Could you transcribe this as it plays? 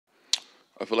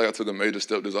I feel like I took a major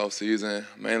step this offseason,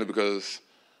 mainly because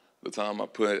the time I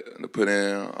put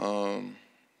in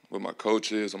with my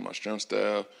coaches, with my strength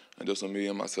staff, and just with me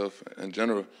and myself in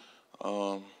general.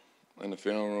 Um, in the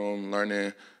film room,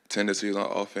 learning tendencies on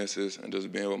offenses, and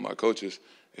just being with my coaches,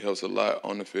 it helps a lot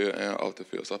on the field and off the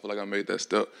field. So I feel like I made that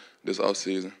step this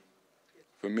offseason.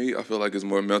 For me, I feel like it's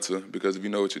more mental because if you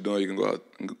know what you're doing, you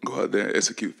can go out there and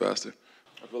execute faster.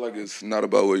 I feel like it's not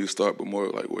about where you start, but more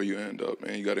like where you end up,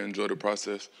 and you got to enjoy the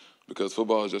process because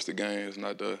football is just a game. It's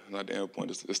not the end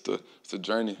point. It's the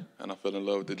journey, and I fell in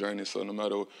love with the journey. So no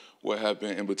matter what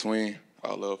happened in between,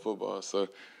 I love football. So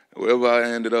wherever I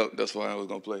ended up, that's why I was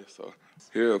gonna play. So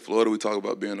here in Florida, we talk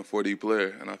about being a 4D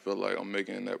player, and I feel like I'm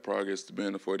making that progress to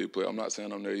being a 4D player. I'm not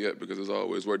saying I'm there yet because there's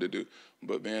always work to do,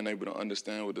 but being able to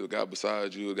understand what the guy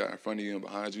beside you, the guy in front of you, and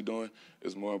behind you doing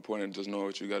is more important than just knowing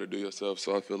what you got to do yourself.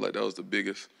 So I feel like that was the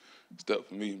biggest step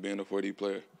for me, being a 4D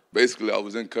player. Basically, I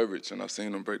was in coverage, and I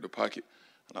seen him break the pocket,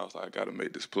 and I was like, I got to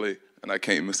make this play, and I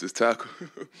can't miss this tackle.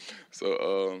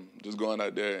 So just going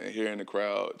out there and hearing the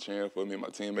crowd cheering for me, my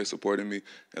teammates supporting me,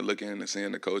 and looking and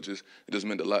seeing the coaches, it just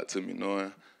meant a lot to me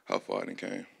knowing how far I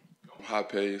came. High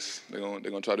pace, they're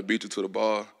gonna try to beat you to the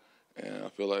ball, and I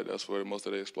feel like that's where most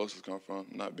of the explosives come from,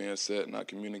 not being set, not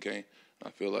communicating. I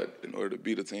feel like in order to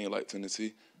beat a team like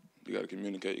Tennessee, you got to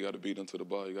communicate, you got to beat them to the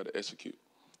ball, you got to execute.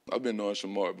 I've been knowing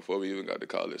Shamar before we even got to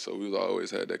college, so we've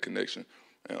always had that connection.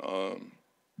 And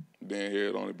being here,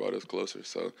 it only brought us closer.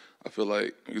 So I feel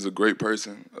like he's a great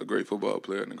person, a great football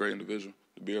player, and a great individual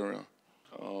to be around.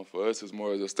 For us, it's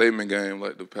more as a statement game.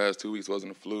 Like the past 2 weeks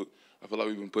wasn't a fluke. I feel like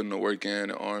we've been putting the work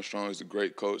in, and Armstrong is a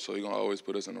great coach, so he's going to always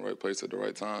put us in the right place at the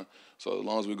right time. So as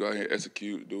long as we go out here and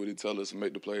execute, do what he tells us, and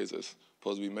make the plays that's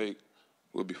supposed to be made,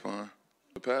 we'll be fine.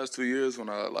 The past 2 years when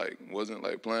I wasn't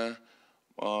playing,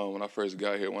 when I first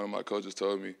got here, one of my coaches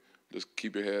told me, just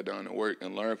keep your head down and work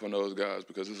and learn from those guys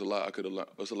because there's a lot I could have learned.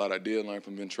 There's a lot I did learn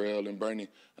from Ventrell and Bernie,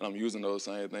 and I'm using those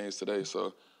same things today.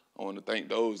 So I want to thank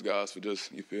those guys for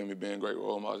just, you feel me, being great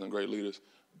role models and great leaders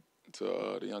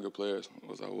to the younger players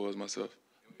as I was myself.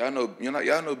 Y'all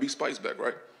know B Spice back,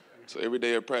 right? So every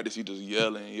day at practice, you just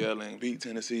yelling, beat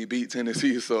Tennessee, beat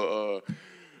Tennessee. So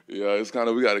yeah, it's kind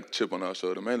of, we got a chip on our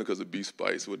shoulder, mainly because of B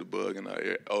Spice with the bug in our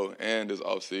ear. Oh, and this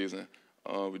off season.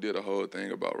 We did a whole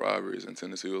thing about rivalries, and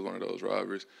Tennessee was one of those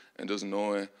rivalries. And just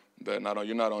knowing that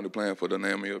you're not only playing for the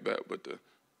name of your back, but the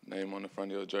name on the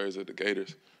front of your jersey, the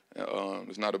Gators. And,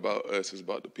 it's not about us; it's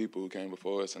about the people who came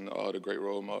before us and all the great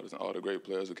role models and all the great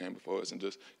players who came before us, and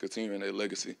just continuing their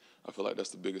legacy. I feel like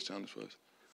that's the biggest challenge for us.